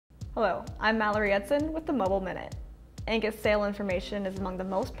Hello, I'm Mallory Edson with the Mobile Minute. Angus sale information is among the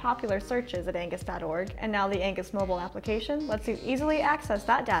most popular searches at angus.org, and now the Angus Mobile application lets you easily access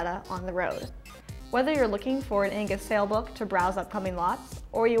that data on the road. Whether you're looking for an Angus sale book to browse upcoming lots,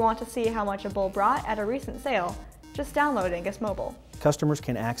 or you want to see how much a bull brought at a recent sale, just download Angus Mobile. Customers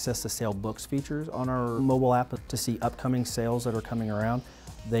can access the sale books features on our mobile app to see upcoming sales that are coming around.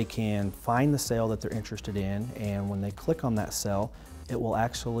 They can find the sale that they're interested in, and when they click on that sale, it will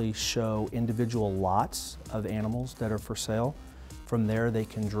actually show individual lots of animals that are for sale. From there, they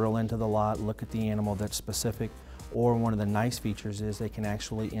can drill into the lot, look at the animal that's specific, or one of the nice features is they can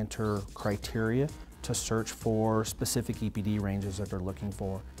actually enter criteria to search for specific EPD ranges that they're looking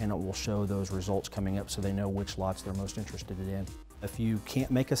for, and it will show those results coming up so they know which lots they're most interested in. If you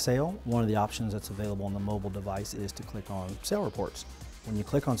can't make a sale, one of the options that's available on the mobile device is to click on sale reports. When you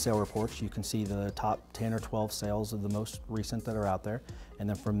click on sale reports, you can see the top 10 or 12 sales of the most recent that are out there, and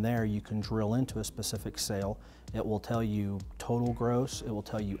then from there you can drill into a specific sale. It will tell you total gross, it will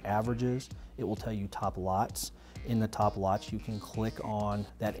tell you averages, it will tell you top lots. In the top lots, you can click on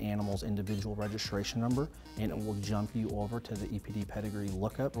that animal's individual registration number, and it will jump you over to the EPD pedigree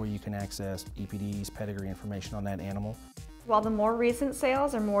lookup where you can access EPDs, pedigree information on that animal. While the more recent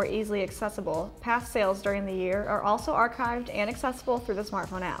sales are more easily accessible, past sales during the year are also archived and accessible through the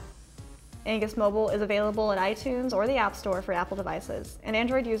smartphone app. Angus Mobile is available at iTunes or the App Store for Apple devices, and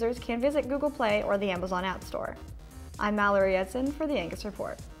Android users can visit Google Play or the Amazon App Store. I'm Mallory Edson for the Angus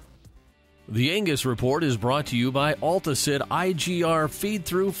Report. The Angus Report is brought to you by Alticid IGR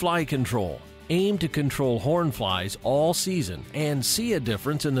Feed-Through Fly Control. Aim to control horn flies all season and see a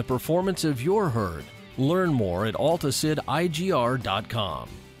difference in the performance of your herd. Learn more at alticidIGR.com.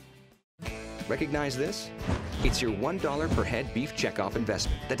 Recognize this? It's your $1 per head beef checkoff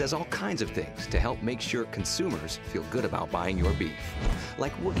investment that does all kinds of things to help make sure consumers feel good about buying your beef.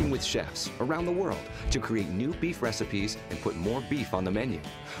 Like working with chefs around the world to create new beef recipes and put more beef on the menu.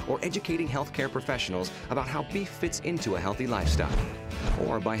 Or educating healthcare professionals about how beef fits into a healthy lifestyle.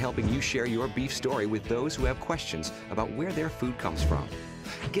 Or by helping you share your beef story with those who have questions about where their food comes from.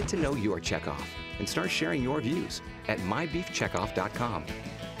 Get to know your checkoff and start sharing your views at mybeefcheckoff.com.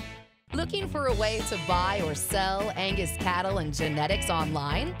 Looking for a way to buy or sell Angus cattle and genetics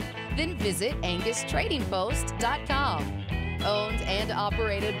online? Then visit AngusTradingPost.com. Owned and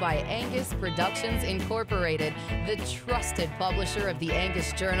operated by Angus Productions Incorporated, the trusted publisher of the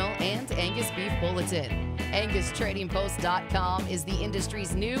Angus Journal and Angus Beef Bulletin. AngusTradingPost.com is the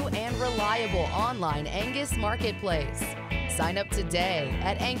industry's new and reliable online Angus marketplace. Sign up today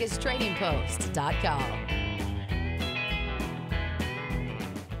at AngusTradingPost.com.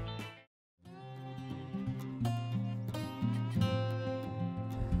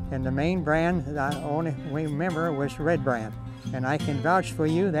 And the main brand that I only remember was Red Brand. And I can vouch for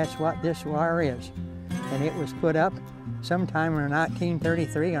you, that's what this wire is. And it was put up sometime in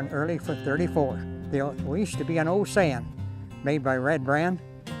 1933 and early for 34. There used to be an old saying made by Red Brand: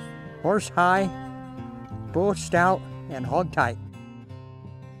 horse high, bull stout, and hog tight.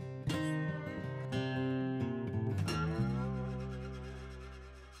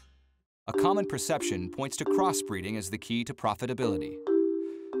 A common perception points to crossbreeding as the key to profitability.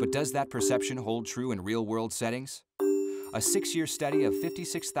 But does that perception hold true in real-world settings? A 6-year study of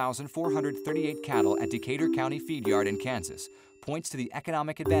 56,438 cattle at Decatur County Feed Yard in Kansas points to the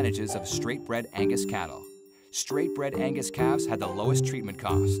economic advantages of straight-bred Angus cattle. Straight-bred Angus calves had the lowest treatment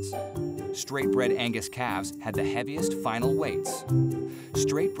costs. Straight-bred Angus calves had the heaviest final weights.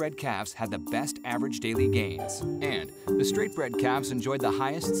 Straight-bred calves had the best average daily gains. And the straight-bred calves enjoyed the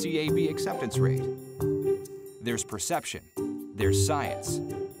highest CAB acceptance rate. There's perception, there's science,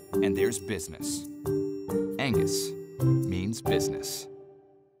 and there's business. Angus means business.